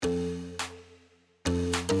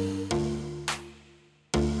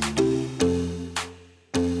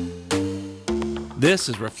This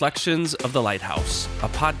is Reflections of the Lighthouse, a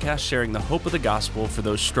podcast sharing the hope of the gospel for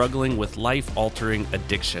those struggling with life-altering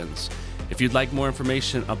addictions. If you'd like more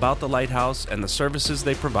information about the Lighthouse and the services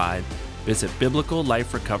they provide, visit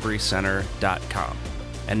biblicalliferecoverycenter.com.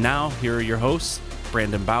 And now, here are your hosts,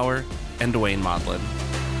 Brandon Bauer and Dwayne Maudlin.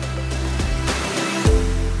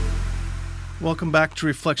 Welcome back to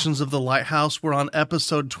Reflections of the Lighthouse. We're on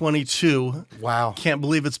episode 22. Wow. Can't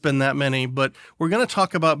believe it's been that many, but we're going to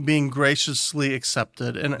talk about being graciously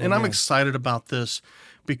accepted. And I'm excited about this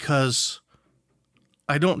because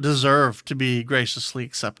I don't deserve to be graciously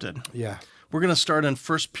accepted. Yeah. We're going to start in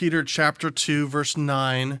 1 Peter chapter 2, verse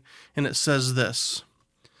 9, and it says this: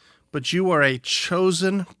 "But you are a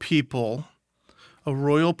chosen people, a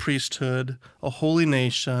royal priesthood, a holy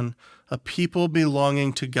nation, a people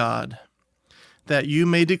belonging to God, that you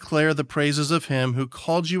may declare the praises of him who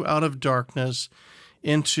called you out of darkness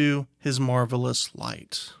into his marvelous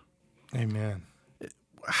light." Amen.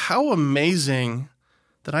 How amazing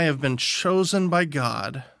that I have been chosen by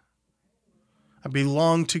God. I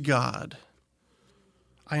belong to God.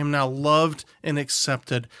 I am now loved and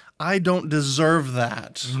accepted. I don't deserve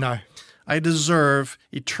that. No. I deserve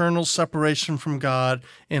eternal separation from God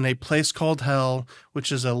in a place called hell,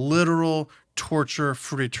 which is a literal torture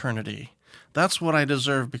for eternity. That's what I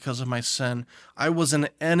deserve because of my sin. I was an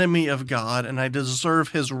enemy of God, and I deserve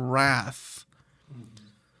his wrath.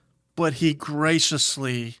 But he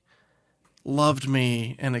graciously loved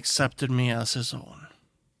me and accepted me as his own.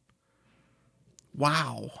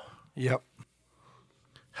 Wow. Yep.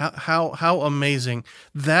 How amazing.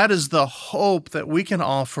 That is the hope that we can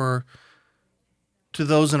offer to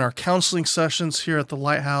those in our counseling sessions here at the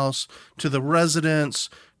Lighthouse, to the residents,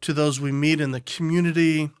 to those we meet in the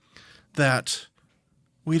community, that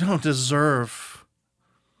we don't deserve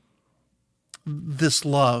this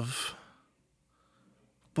love,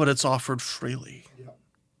 but it's offered freely.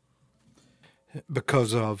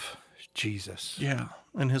 Because of Jesus. Yeah,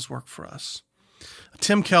 and his work for us.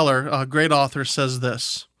 Tim Keller, a great author, says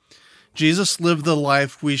this: "Jesus lived the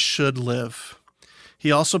life we should live.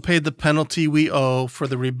 He also paid the penalty we owe for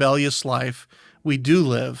the rebellious life we do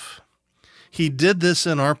live. He did this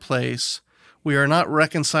in our place. We are not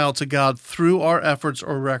reconciled to God through our efforts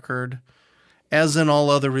or record, as in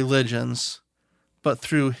all other religions, but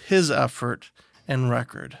through his effort and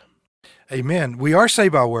record." Amen. We are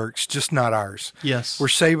saved by works, just not ours. Yes. We're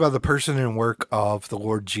saved by the person and work of the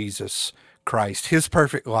Lord Jesus Christ, his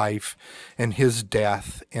perfect life and his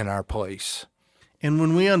death in our place. And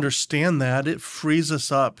when we understand that, it frees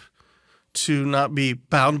us up to not be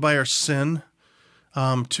bound by our sin,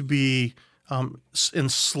 to be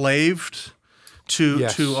enslaved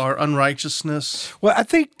to our unrighteousness. Well, I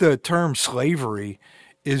think the term slavery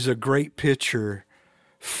is a great picture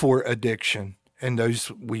for addiction and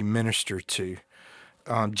those we minister to.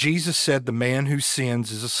 Jesus said the man who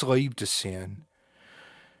sins is a slave to sin,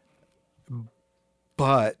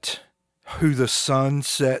 but who the Son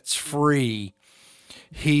sets free,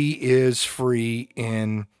 he is free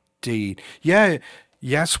indeed.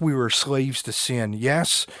 Yes, we were slaves to sin.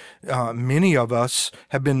 Yes, many of us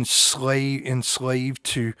have been enslaved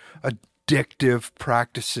to addictive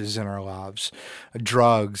practices in our lives: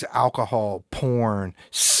 drugs, alcohol, porn,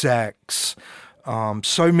 sex,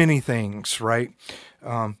 so many things, right?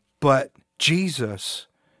 But Jesus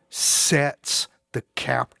sets the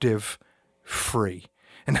captive free.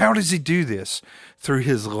 And how does he do this? Through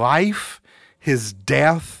his life, his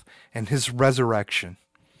death, and his resurrection.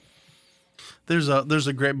 There's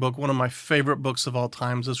a great book, one of my favorite books of all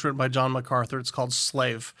times. It's written by John MacArthur. It's called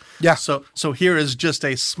Slave. Yeah. So here is just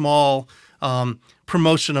a small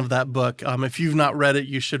promotion of that book. If you've not read it,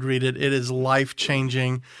 you should read it. It is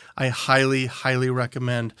life-changing. I highly, highly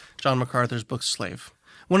recommend John MacArthur's book, Slave.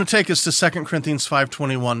 I want to take us to 2 Corinthians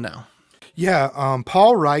 5:21 now. Yeah,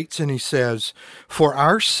 Paul writes and he says, "For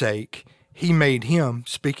our sake he made him,"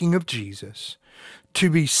 speaking of Jesus, "to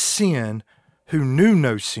be sin who knew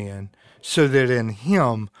no sin, so that in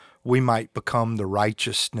him we might become the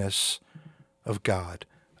righteousness of God."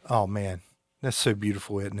 Oh, man, that's so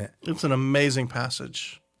beautiful, isn't it? It's an amazing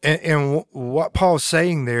passage. And what Paul's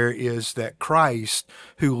saying there is that Christ,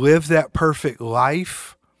 who lived that perfect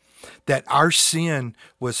life, that our sin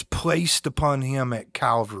was placed upon him at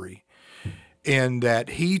Calvary, and that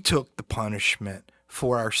he took the punishment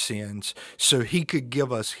for our sins so he could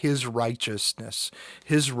give us his righteousness,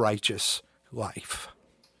 his righteous life.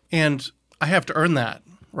 And I have to earn that,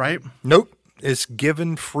 right? Nope. It's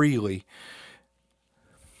given freely.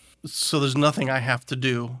 So there's nothing I have to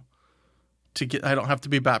do to get. I don't have to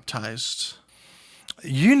be baptized.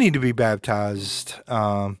 you need to be baptized,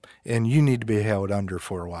 and you need to be held under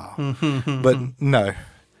for a while. But no.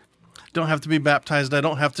 Don't have to be baptized. I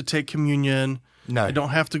don't have to take communion. No. I don't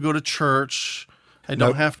have to go to church. I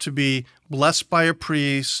don't have to be blessed by a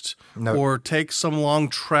priest or take some long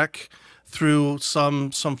trek through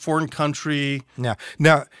some foreign country.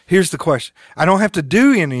 Now, here's the question. I don't have to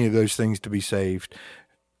do any of those things to be saved.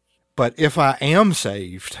 But if I am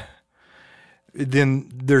saved, then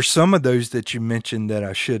there's some of those that you mentioned that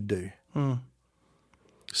I should do.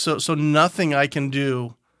 So nothing I can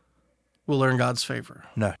do will earn God's favor.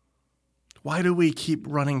 No. Why do we keep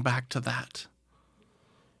running back to that?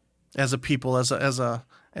 As a people, as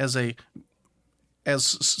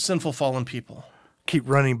sinful fallen people. Keep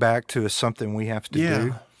running back to something we have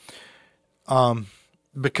to do.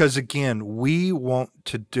 Because again, we want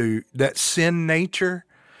to do that sin nature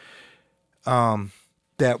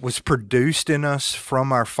that was produced in us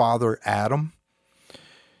from our father Adam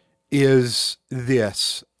is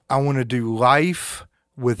this. I want to do life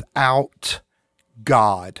without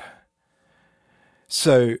God.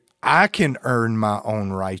 So I can earn my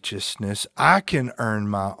own righteousness. I can earn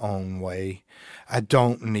my own way. I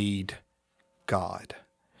don't need God.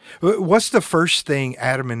 What's the first thing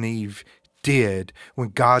Adam and Eve did when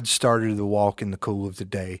God started the walk in the cool of the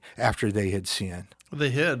day after they had sinned? They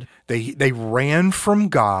hid. They ran from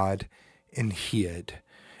God and hid.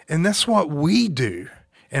 And that's what we do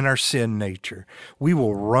in our sin nature. We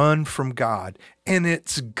will run from God. And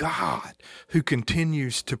it's God who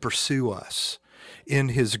continues to pursue us in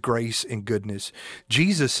his grace and goodness.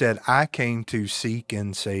 Jesus said, I came to seek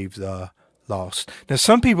and save the lost. Now,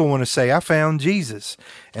 some people want to say, I found Jesus.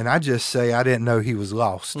 And I just say, I didn't know he was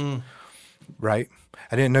lost. Right?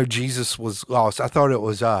 I didn't know Jesus was lost. I thought it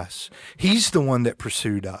was us. He's the one that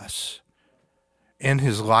pursued us in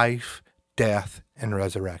his life, death, and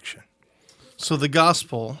resurrection. So the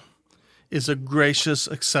gospel is a gracious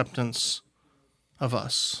acceptance of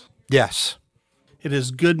us. Yes. It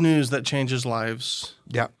is good news that changes lives.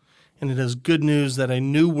 Yeah. And it is good news that a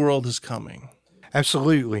new world is coming.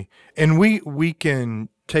 Absolutely. And we can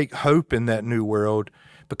take hope in that new world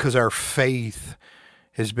because our faith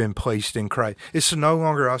has been placed in Christ. It's no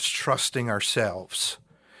longer us trusting ourselves.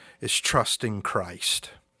 It's trusting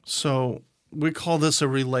Christ. So we call this a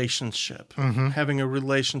relationship, having a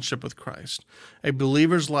relationship with Christ. A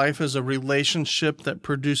believer's life is a relationship that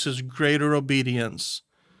produces greater obedience,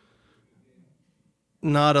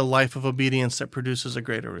 not a life of obedience that produces a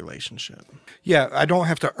greater relationship. Yeah, I don't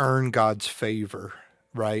have to earn God's favor,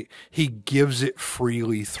 right? He gives it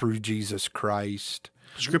freely through Jesus Christ.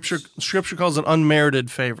 Scripture calls it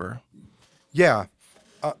unmerited favor. Yeah.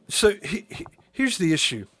 So here's the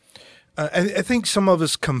issue. I think some of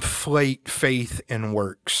us conflate faith and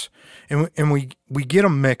works, and we get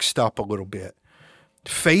them mixed up a little bit.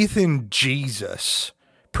 Faith in Jesus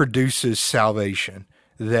produces salvation.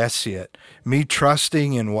 That's it. Me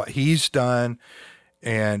trusting in what he's done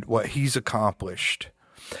and what he's accomplished.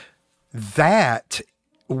 That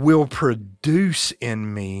will produce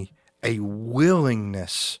in me a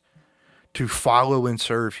willingness to follow and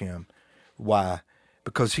serve him. Why?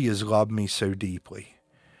 Because he has loved me so deeply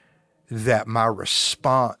that my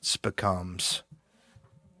response becomes,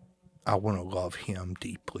 I want to love him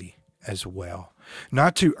deeply as well.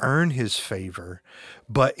 Not to earn his favor,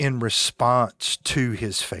 but in response to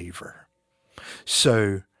his favor.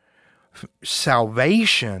 So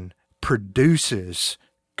salvation produces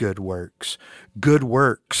good works. Good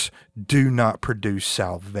works do not produce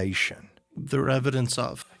salvation. They're evidence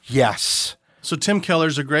of. Yes. So Tim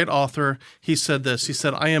Keller's a great author. He said this. He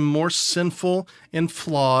said, I am more sinful and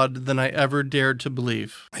flawed than I ever dared to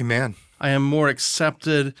believe. Amen. I am more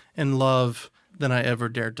accepted and loved than I ever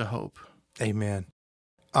dared to hope. Amen.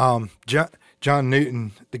 John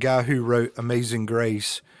Newton, the guy who wrote Amazing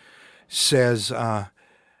Grace, says, I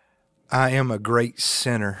am a great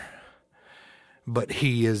sinner, but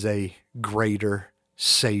he is a greater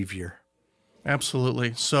Savior.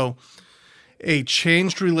 Absolutely. So a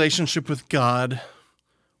changed relationship with God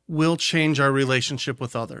will change our relationship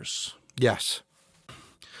with others. Yes.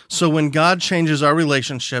 So when God changes our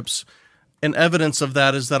relationships, and evidence of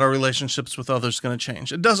that is that our relationships with others are going to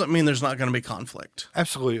change. It doesn't mean there's not going to be conflict.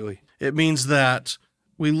 Absolutely. It means that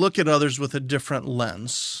we look at others with a different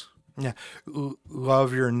lens. Yeah.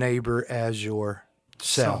 Love your neighbor as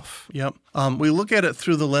yourself. Yep. We look at it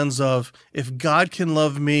through the lens of, if God can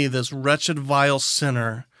love me, this wretched, vile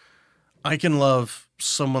sinner, I can love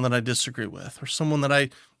someone that I disagree with or someone that I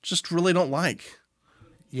just really don't like.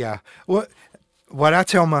 Yeah. What I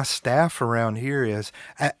tell my staff around here is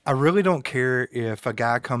I really don't care if a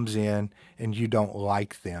guy comes in and you don't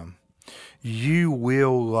like them. You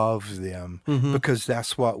will love them because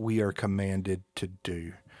that's what we are commanded to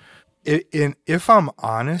do. And if I'm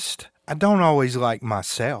honest, I don't always like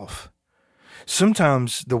myself.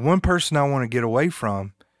 Sometimes the one person I want to get away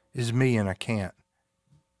from is me, and I can't.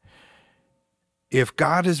 If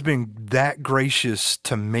God has been that gracious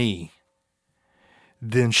to me,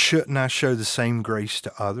 then shouldn't I show the same grace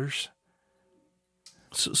to others?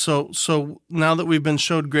 So now that we've been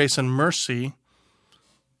showed grace and mercy,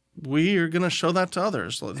 we are going to show that to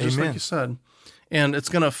others, just Amen. like you said. And it's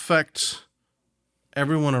going to affect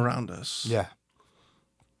everyone around us. Yeah.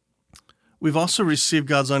 We've also received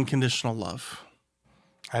God's unconditional love.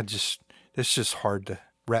 It's just hard to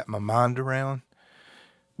wrap my mind around.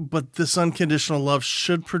 But this unconditional love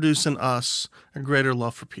should produce in us a greater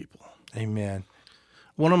love for people. Amen.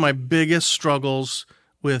 One of my biggest struggles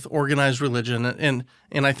with organized religion, and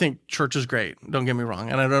I think church is great, don't get me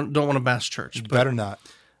wrong, and I don't want to bash church. But Better not.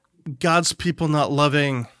 God's people not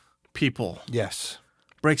loving people Yes.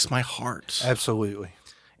 breaks my heart. Absolutely.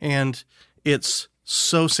 And it's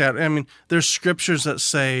so sad. I mean, there's scriptures that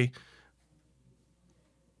say,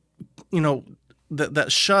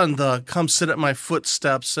 that shun the come sit at my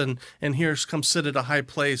footsteps and here's come sit at a high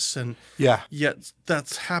place. And Yeah. yet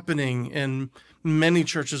that's happening in many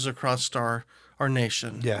churches across our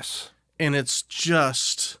nation. Yes. And it's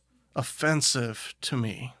just offensive to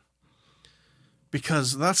me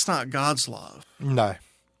because that's not God's love. No.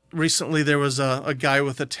 Recently, there was a guy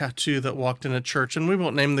with a tattoo that walked in a church, and we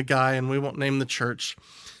won't name the guy and we won't name the church,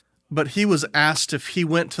 but he was asked if he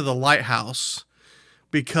went to the lighthouse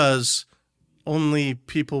because only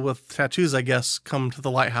people with tattoos, I guess, come to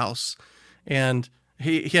the lighthouse. And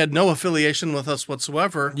he had no affiliation with us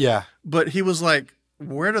whatsoever. Yeah. But he was like,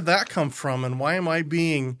 where did that come from? And why am I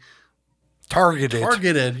being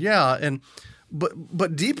Targeted. Yeah. And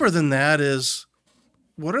but deeper than that is,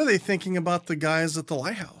 what are they thinking about the guys at the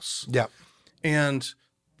lighthouse? Yeah. And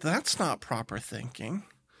that's not proper thinking.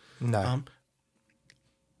 No.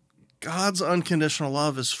 God's unconditional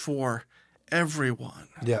love is for everyone.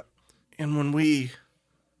 Yeah. And when we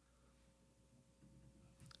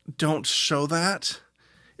don't show that,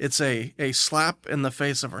 it's a slap in the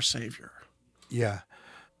face of our Savior. Yeah.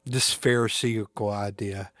 This Pharisaical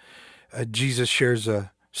idea. Jesus shares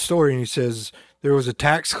a story and he says, there was a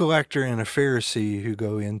tax collector and a Pharisee who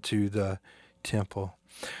go into the temple.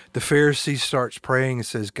 The Pharisee starts praying and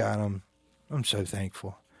says, God, I'm so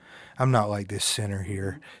thankful. I'm not like this sinner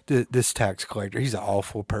here, this tax collector. He's an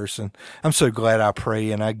awful person. I'm so glad I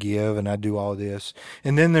pray and I give and I do all this.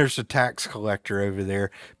 And then there's a tax collector over there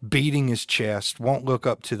beating his chest, won't look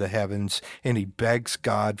up to the heavens, and he begs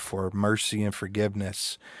God for mercy and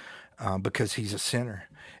forgiveness because he's a sinner.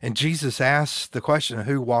 And Jesus asks the question,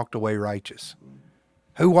 who walked away righteous?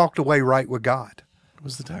 Who walked away right with God? It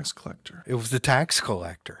was the tax collector. It was the tax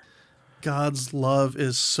collector. God's love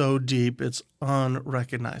is so deep, it's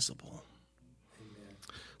unrecognizable. Amen.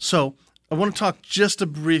 So I want to talk just a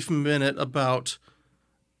brief minute about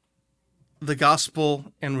the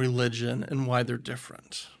gospel and religion and why they're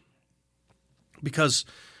different. Because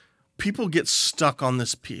people get stuck on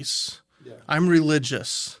this piece. Yeah. I'm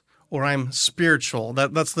religious or I'm spiritual.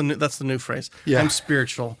 That's the new phrase. Yeah. I'm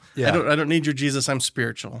spiritual. Yeah. I don't need your Jesus, I'm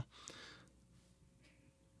spiritual.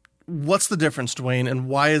 What's the difference, Dwayne, and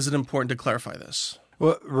why is it important to clarify this?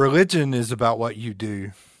 Well, religion is about what you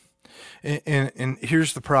do. And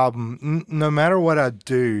here's the problem. No matter what I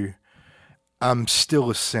do, I'm still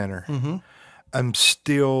a sinner. Mm-hmm. I'm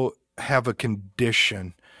still have a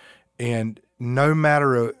condition. And no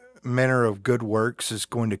manner of good works is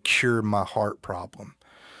going to cure my heart problem.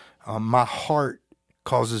 My heart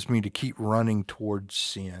causes me to keep running towards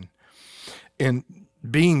sin. And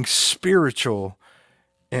being spiritual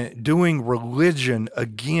and doing religion,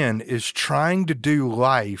 again, is trying to do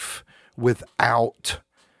life without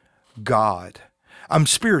God. I'm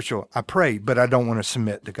spiritual. I pray, but I don't want to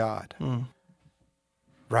submit to God. Mm.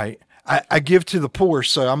 Right? I give to the poor,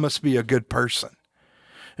 so I must be a good person.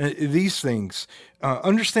 These things.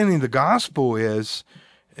 Understanding the gospel is,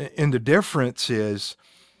 and the difference is,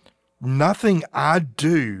 nothing I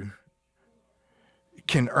do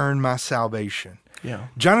can earn my salvation. Yeah.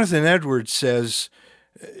 Jonathan Edwards says,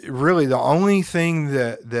 really, the only thing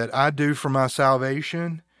that I do for my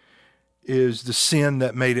salvation is the sin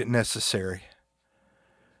that made it necessary.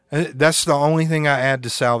 That's the only thing I add to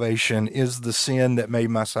salvation is the sin that made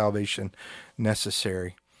my salvation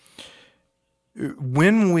necessary.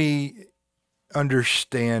 When we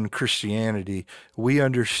understand Christianity, we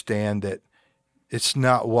understand that it's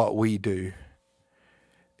not what we do.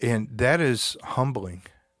 And that is humbling.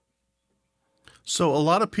 So a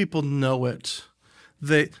lot of people know it.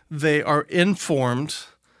 They are informed,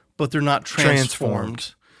 but they're not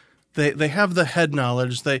transformed. They have the head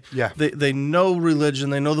knowledge. They know religion.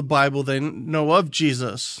 They know the Bible. They know of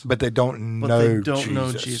Jesus, but they don't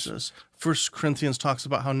know Jesus. 1 Corinthians talks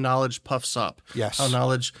about how knowledge puffs up. Yes. How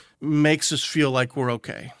knowledge makes us feel like we're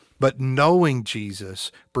okay. But knowing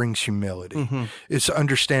Jesus brings humility. Mm-hmm. It's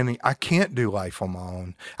understanding I can't do life on my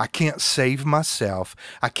own. I can't save myself.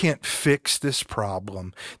 I can't fix this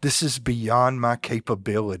problem. This is beyond my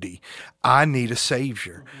capability. I need a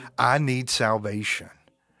Savior. I need salvation.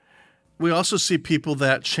 We also see people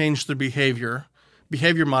that change their behavior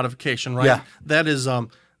modification, right? Yeah. That is,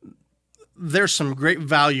 there's some great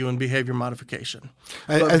value in behavior modification.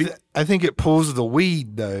 I think it pulls the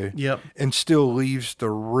weed, though, Yep. and still leaves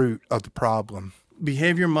the root of the problem.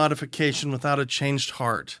 Behavior modification without a changed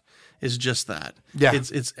heart is just that. Yeah.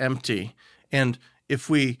 It's empty. And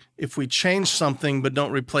if we change something but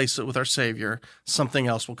don't replace it with our Savior, something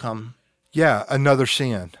else will come. Yeah, another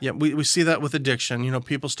sin. Yeah, we see that with addiction.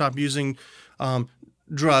 People stop using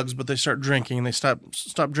drugs, but they start drinking. They stop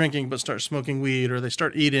drinking, but start smoking weed, or they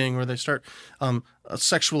start eating, or they start a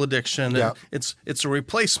sexual addiction. Yeah. It's a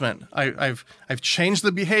replacement. I've changed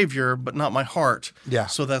the behavior, but not my heart. Yeah.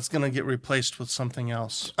 So that's going to get replaced with something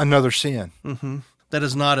else. Another sin. Mm-hmm. That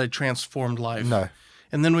is not a transformed life. No.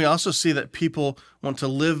 And then we also see that people want to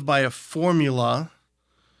live by a formula,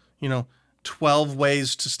 12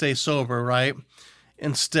 ways to stay sober, right?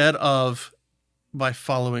 Instead of by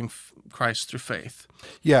following Christ through faith.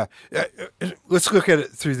 Yeah. Let's look at it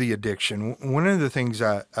through the addiction. One of the things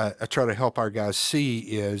I try to help our guys see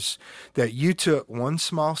is that you took one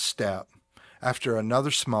small step after another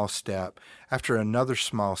small step after another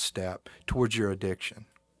small step towards your addiction.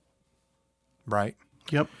 Right?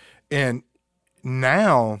 Yep. And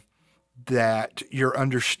now that you're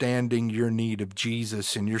understanding your need of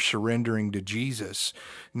Jesus and you're surrendering to Jesus,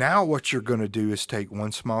 now what you're going to do is take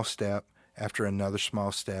one small step after another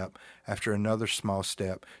small step after another small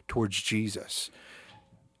step towards Jesus.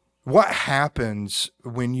 What happens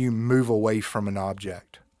when you move away from an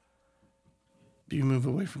object? You move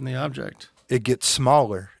away from the object. It gets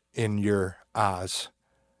smaller in your eyes.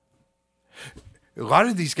 A lot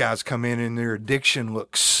of these guys come in and their addiction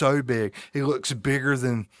looks so big. It looks bigger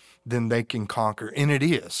than they can conquer. And it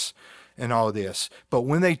is in all this. But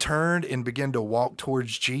when they turn and begin to walk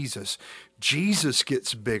towards Jesus, Jesus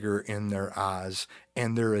gets bigger in their eyes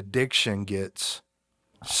and their addiction gets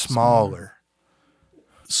smaller.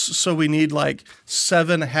 So we need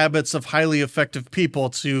 7 habits of highly effective people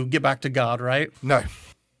to get back to God, right? No,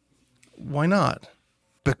 Why not?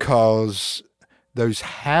 because those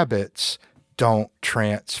habits don't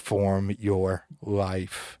transform your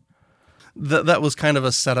life. That was kind of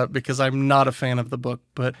a setup because I'm not a fan of the book,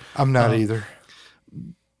 but I'm not either.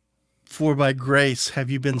 For by grace have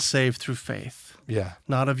you been saved through faith, Yeah.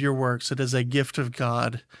 not of your works. It is a gift of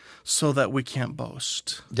God so that we can't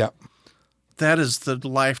boast. Yep. That is the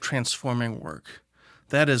life-transforming work.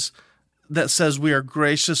 That says we are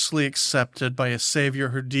graciously accepted by a Savior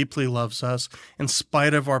who deeply loves us in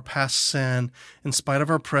spite of our past sin, in spite of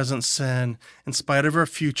our present sin, in spite of our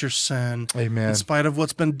future sin, Amen. in spite of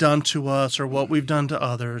what's been done to us or what we've done to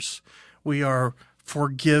others. We are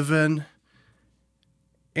forgiven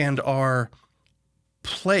and our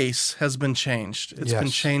place has been changed. It's been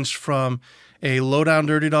Yes. changed from a low-down,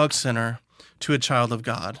 dirty dog sinner to a child of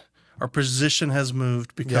God. Our position has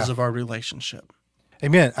moved because Yeah. of our relationship.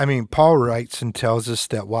 Amen. I mean, Paul writes and tells us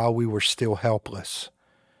that while we were still helpless,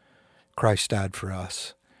 Christ died for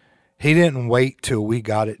us. He didn't wait till we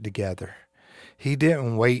got it together. He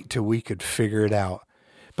didn't wait till we could figure it out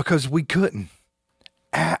because we couldn't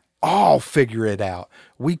at all figure it out.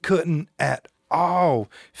 We couldn't at all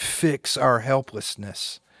fix our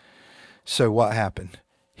helplessness. So what happened?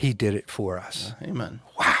 He did it for us. Amen.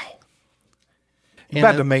 Wow. And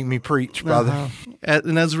About to make me preach, brother.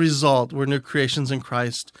 And as a result, we're new creations in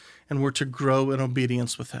Christ, and we're to grow in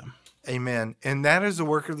obedience with Him. Amen. And that is the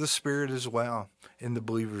work of the Spirit as well in the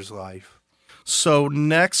believer's life. So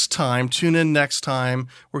tune in next time,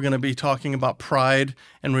 we're going to be talking about pride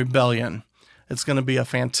and rebellion. It's going to be a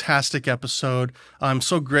fantastic episode. I'm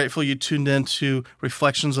so grateful you tuned in to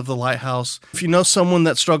Reflections of the Lighthouse. If you know someone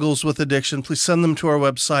that struggles with addiction, please send them to our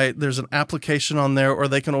website. There's an application on there, or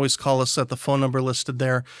they can always call us at the phone number listed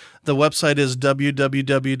there. The website is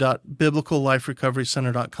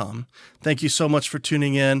www.biblicalliferecoverycenter.com. Thank you so much for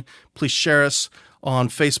tuning in. Please share us on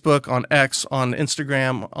Facebook, on X, on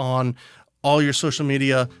Instagram, on all your social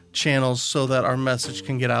media channels so that our message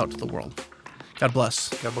can get out to the world. God bless.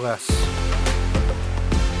 God bless.